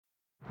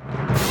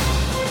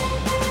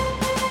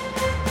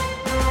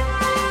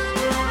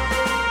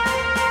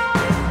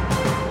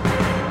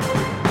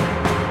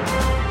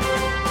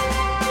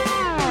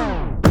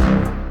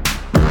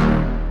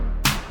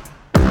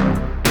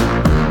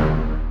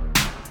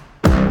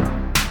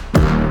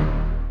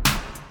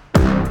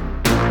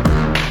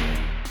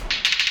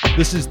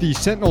This is the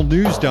Sentinel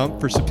News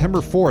Dump for September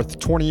 4th,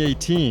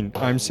 2018.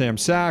 I'm Sam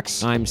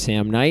Sachs. I'm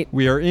Sam Knight.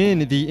 We are in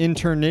the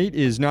Intern Nate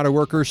is Not a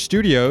Worker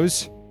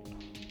studios.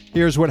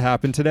 Here's what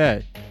happened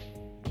today.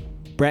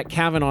 Brett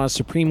Kavanaugh's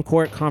Supreme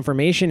Court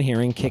confirmation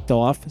hearing kicked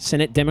off.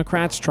 Senate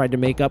Democrats tried to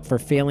make up for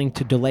failing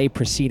to delay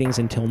proceedings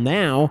until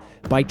now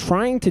by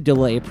trying to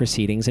delay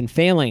proceedings and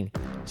failing.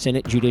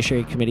 Senate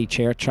Judiciary Committee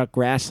Chair Chuck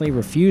Grassley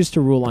refused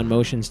to rule on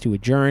motions to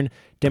adjourn.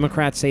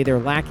 Democrats say they're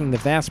lacking the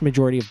vast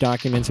majority of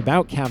documents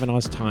about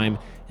Kavanaugh's time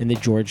in the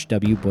George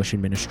W. Bush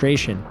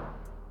administration.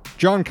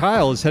 Jon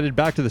Kyl is headed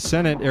back to the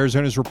Senate.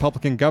 Arizona's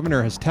Republican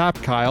governor has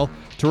tapped Kyl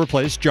to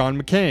replace John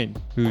McCain,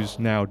 who's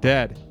now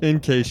dead,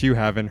 in case you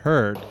haven't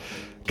heard.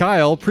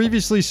 Kyl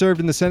previously served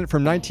in the Senate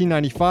from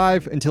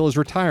 1995 until his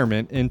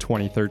retirement in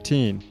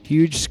 2013.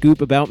 Huge scoop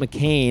about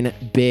McCain,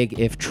 big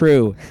if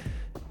true.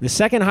 The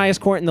second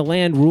highest court in the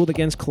land ruled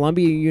against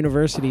Columbia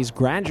University's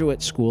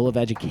Graduate School of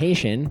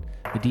Education.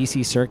 The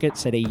D.C. Circuit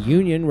said a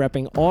union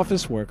repping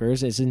office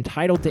workers is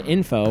entitled to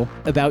info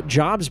about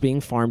jobs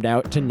being farmed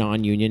out to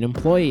non-union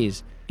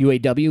employees.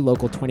 UAW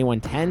Local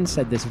 2110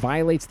 said this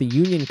violates the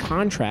union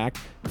contract,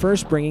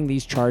 first bringing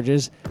these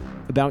charges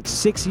about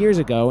 6 years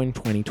ago in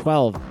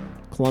 2012.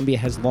 Columbia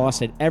has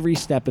lost at every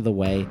step of the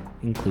way,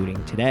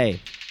 including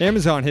today.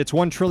 Amazon hits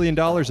 $1 trillion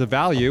of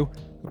value.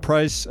 The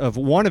price of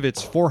one of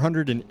its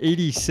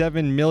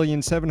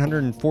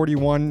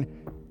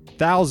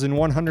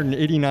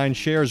 487,741,189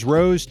 shares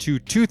rose to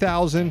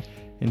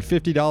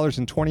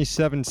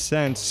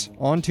 $2,050.27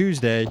 on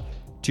Tuesday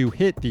to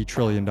hit the $1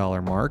 trillion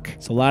mark.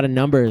 It's a lot of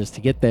numbers to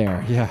get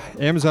there. Yeah,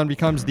 Amazon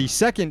becomes the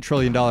second $1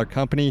 trillion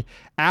company.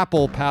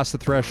 Apple passed the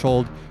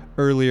threshold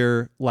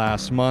earlier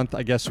last month.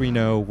 I guess we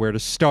know where to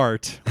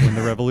start when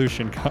the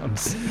revolution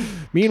comes.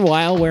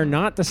 Meanwhile, where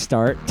not to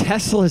start,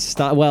 Tesla's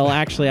stock, well,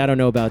 actually, I don't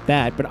know about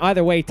that, but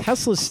either way,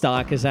 Tesla's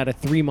stock is at a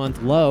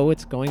 3-month low.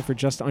 It's going for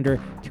just under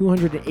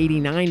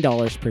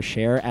 $289 per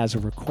share as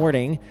of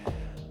recording.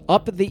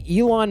 Up the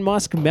Elon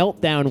Musk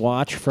meltdown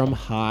watch from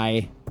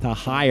high to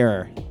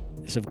higher.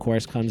 This, of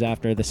course, comes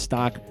after the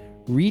stock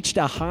reached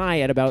a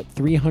high at about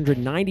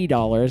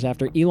 $390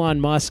 after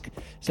Elon Musk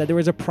said there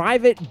was a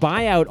private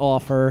buyout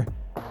offer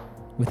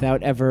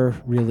without ever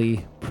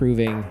really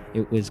proving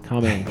it was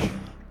coming.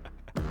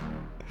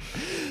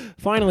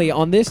 Finally,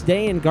 on this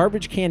day in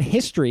garbage can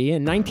history,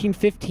 in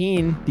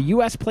 1915, the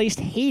U.S. placed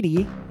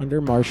Haiti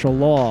under martial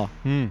law.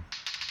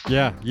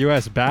 Yeah,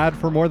 U.S. bad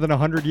for more than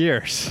 100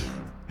 years.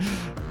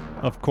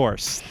 Of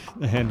course,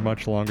 and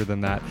much longer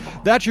than that.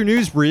 That's your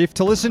news brief.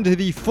 To listen to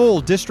the full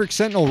District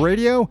Sentinel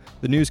Radio,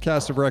 the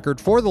newscast of record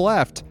for the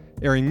left,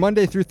 airing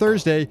Monday through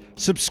Thursday,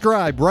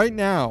 subscribe right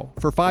now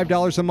for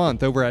 $5 a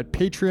month over at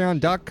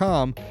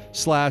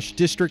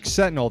patreon.com/District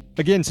Sentinel.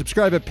 Again,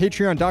 subscribe at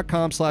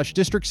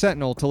patreon.com/District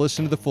Sentinel to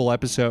listen to the full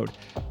episode.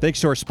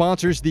 Thanks to our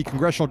sponsors, the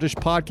Congressional Dish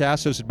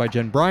podcast hosted by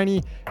Jen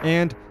Briney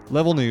and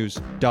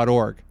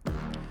levelnews.org.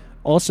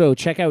 Also,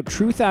 check out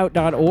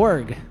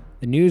truthout.org,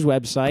 the news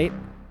website.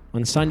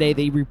 On Sunday,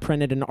 they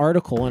reprinted an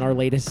article in our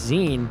latest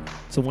zine.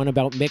 It's the one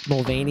about Mick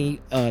Mulvaney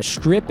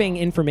stripping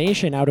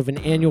information out of an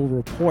annual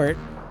report.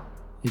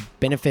 It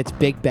benefits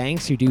big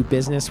banks who do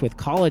business with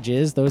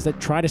colleges, those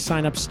that try to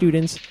sign up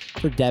students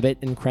for debit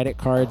and credit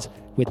cards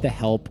with the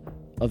help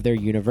of their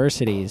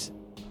universities.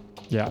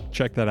 Yeah,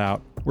 check that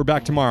out. We're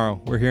back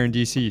tomorrow. We're here in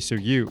D.C., so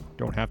you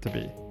don't have to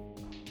be.